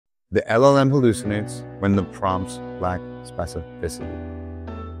The LLM hallucinates when the prompts lack specificity.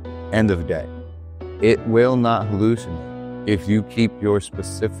 End of day. It will not hallucinate if you keep your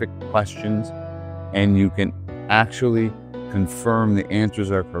specific questions and you can actually confirm the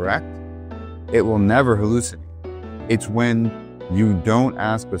answers are correct. It will never hallucinate. It's when you don't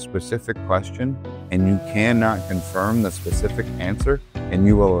ask a specific question and you cannot confirm the specific answer and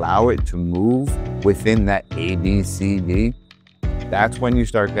you allow it to move within that A, B, C, D. That's when you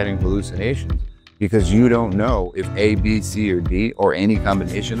start getting hallucinations, because you don't know if A, B, C, or D, or any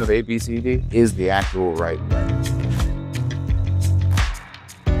combination of A, B, C, D is the actual right way.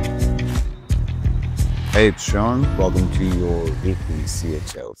 Hey, it's Shawn. Welcome to your weekly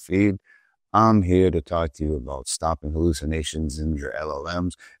CHL feed. I'm here to talk to you about stopping hallucinations in your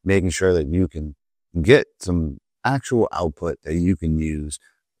LLMs, making sure that you can get some actual output that you can use.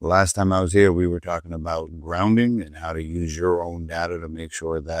 Last time I was here, we were talking about grounding and how to use your own data to make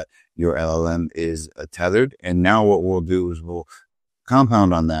sure that your LLM is tethered. And now what we'll do is we'll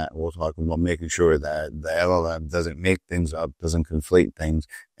compound on that. We'll talk about making sure that the LLM doesn't make things up, doesn't conflate things,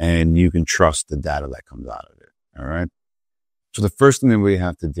 and you can trust the data that comes out of it. All right. So the first thing that we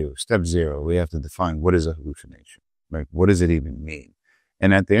have to do, step 0, we have to define what is a hallucination, right? What does it even mean?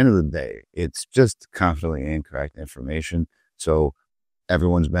 And at the end of the day, it's just confidently incorrect information. So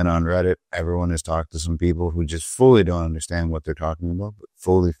everyone's been on Reddit. Everyone has talked to some people who just fully don't understand what they're talking about, but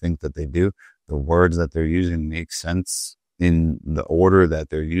fully think that they do. The words that they're using make sense in the order that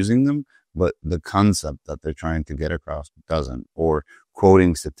they're using them, but the concept that they're trying to get across doesn't, or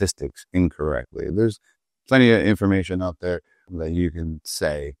quoting statistics incorrectly. There's plenty of information out there that you can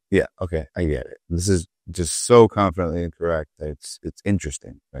say, yeah, okay, I get it. This is just so confidently incorrect that it's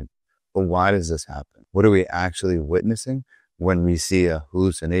interesting, right? But why does this happen? What are we actually witnessing when we see a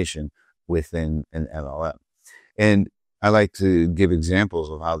hallucination within an LLM? And I like to give examples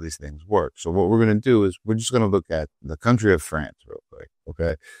of how these things work. So what we're going to do is we're just going to look at the country of France real quick,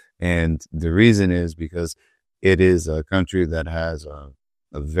 okay? And the reason is because it is a country that has a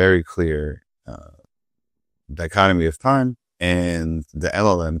very clear dichotomy of time, and the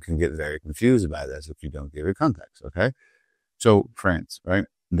LLM can get very confused by this if you don't give it context, okay? So France, right?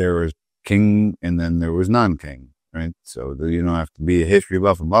 There was king and then there was non-king, right? So you don't have to be a history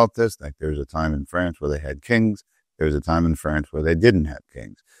buff about this. Like, there's a time in France where they had kings. There's a time in France where they didn't have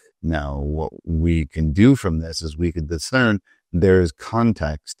kings. Now, what we can do from this is we could discern there is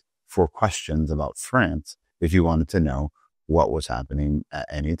context for questions about France if you wanted to know what was happening at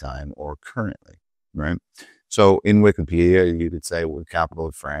any time or currently, right? So in Wikipedia, you could say, well, capital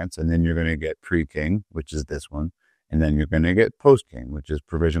of France, and then you're going to get pre-king, which is this one. And then you're going to get post-king, which is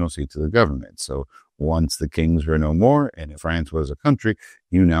provisional seats of the government. So once the kings were no more, and if France was a country,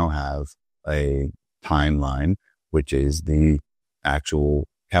 you now have a timeline, which is the actual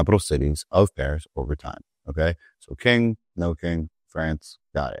capital cities of Paris over time. Okay. So king, no king, France,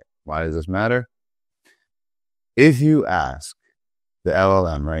 got it. Why does this matter? If you ask the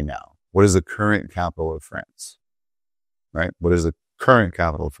LLM right now, what is the current capital of France? Right? What is the current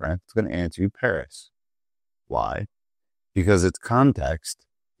capital of France? It's going to answer you Paris. Why? Because its context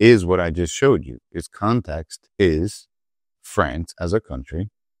is what I just showed you. Its context is France as a country.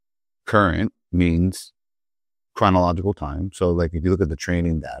 Current means chronological time. So like if you look at the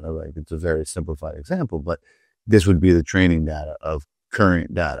training data, like it's a very simplified example, but this would be the training data of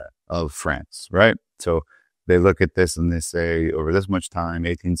current data of France, right? So they look at this and they say, over this much time,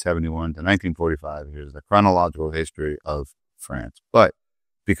 1871 to 1945, here's the chronological history of France. But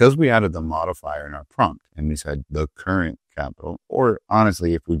because we added the modifier in our prompt and we said the current capital, or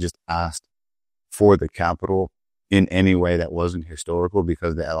honestly, if we just asked for the capital in any way that wasn't historical,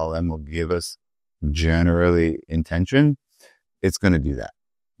 because the LLM will give us generally intention, it's going to do that.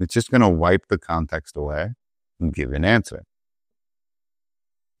 It's just going to wipe the context away and give an answer.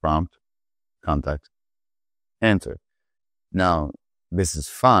 Prompt, context, answer. Now, this is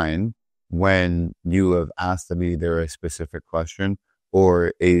fine when you have asked them either a specific question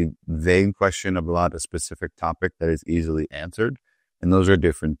or a vague question about a specific topic that is easily answered. And those are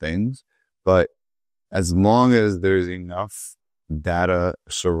different things. But as long as there's enough data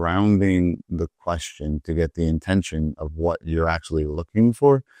surrounding the question to get the intention of what you're actually looking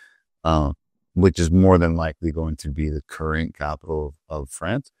for, which is more than likely going to be the current capital of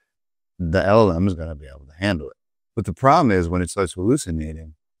France, the LLM is going to be able to handle it. But the problem is when it starts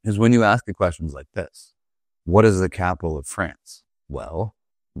hallucinating is when you ask it questions like this. What is the capital of France? Well,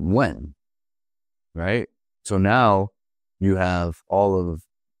 when? Right? So now you have all of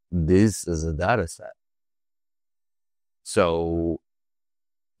this as a data set. So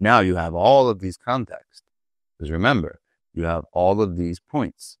now you have all of these contexts. Because remember, you have all of these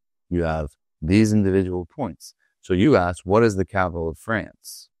points. You have these individual points. So you ask, what is the capital of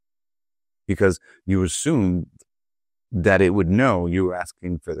France? Because you assumed that it would know you were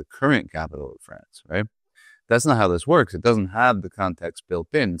asking for the current capital of France, right? That's not how this works. It doesn't have the context built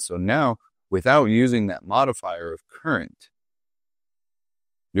in. So now, without using that modifier of current,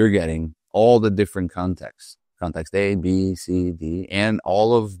 you're getting all the different contexts. Context A, B, C, D, and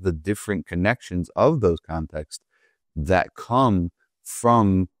all of the different connections of those contexts that come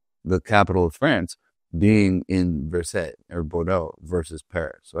from the capital of France being in Versailles or Bordeaux versus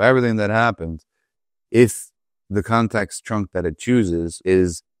Paris. So everything that happens, if the context chunk that it chooses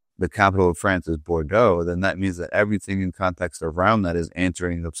is the capital of France is Bordeaux, then that means that everything in context around that is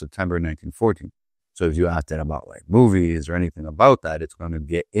answering of September 1914. So if you asked it about like movies or anything about that, it's going to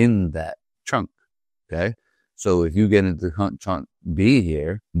get in that chunk. Okay. So if you get into chunk B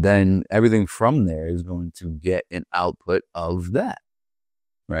here, then everything from there is going to get an output of that.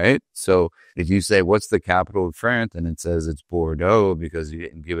 Right. So if you say, what's the capital of France? And it says it's Bordeaux because you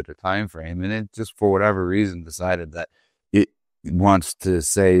didn't give it a time frame. And it just, for whatever reason, decided that it wants to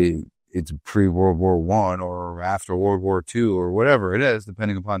say it's pre-World War I or after World War II or whatever it is,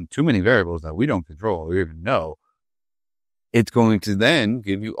 depending upon too many variables that we don't control or even know. It's going to then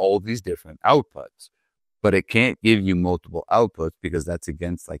give you all these different outputs. But it can't give you multiple outputs because that's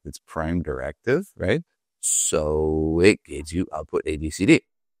against like its prime directive, right? So it gives you output A, B, C, D.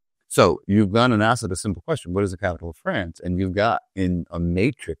 So you've gone and asked it a simple question. What is the capital of France? And you've got in a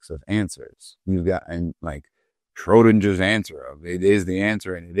matrix of answers. You've got in like Schrodinger's answer of it is the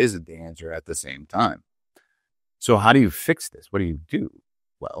answer and it isn't the answer at the same time. So how do you fix this? What do you do?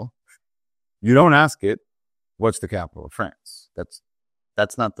 Well, you don't ask it, what's the capital of France?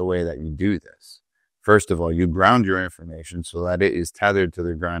 That's not the way that you do this. First of all, you ground your information so that it is tethered to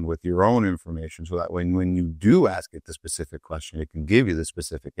the ground with your own information so that when you do ask it the specific question, it can give you the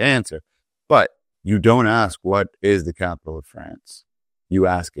specific answer. But you don't ask, what is the capital of France? You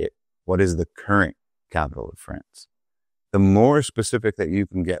ask it, what is the current capital of France? The more specific that you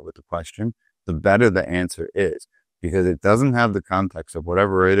can get with the question, the better the answer is because it doesn't have the context of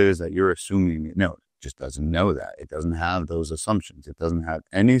whatever it is that you're assuming it knows. Just doesn't know that. It doesn't have those assumptions. It doesn't have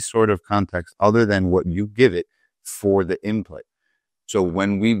any sort of context other than what you give it for the input. So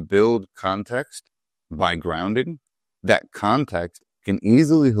when we build context by grounding, that context can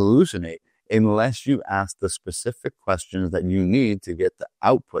easily hallucinate unless you ask the specific questions that you need to get the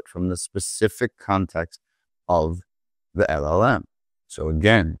output from the specific context of the LLM. So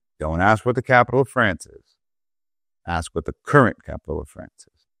again, don't ask what the capital of France is. Ask what the current capital of France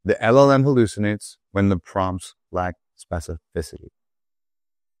is. The LLM hallucinates when the prompts lack specificity.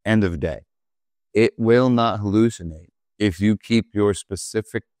 End of day. It will not hallucinate if you keep your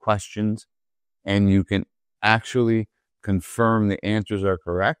specific questions and you can actually confirm the answers are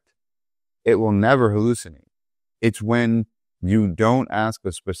correct. It will never hallucinate. It's when you don't ask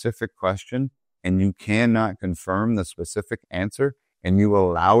a specific question and you cannot confirm the specific answer and you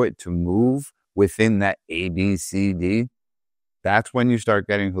allow it to move within that A, B, C, D. That's when you start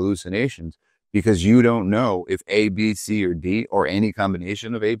getting hallucinations because you don't know if A, B, C, or D, or any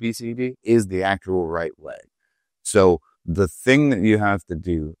combination of A, B, C, D is the actual right way. So the thing that you have to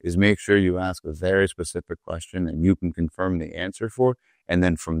do is make sure you ask a very specific question and you can confirm the answer for, and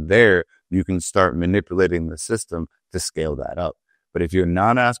then from there, you can start manipulating the system to scale that up. But if you're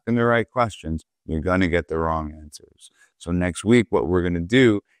not asking the right questions, you're going to get the wrong answers. So next week, what we're going to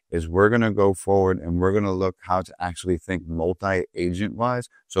do is we're going to go forward and we're going to look how to actually think multi-agent wise.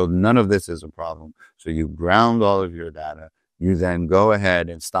 So none of this is a problem. So you ground all of your data. You then go ahead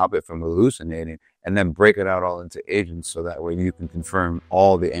and stop it from hallucinating and then break it out all into agents so that way you can confirm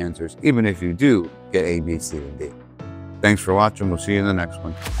all the answers, even if you do get A, B, C, and D. Thanks for watching. We'll see you in the next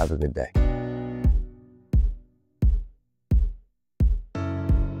one. Have a good day.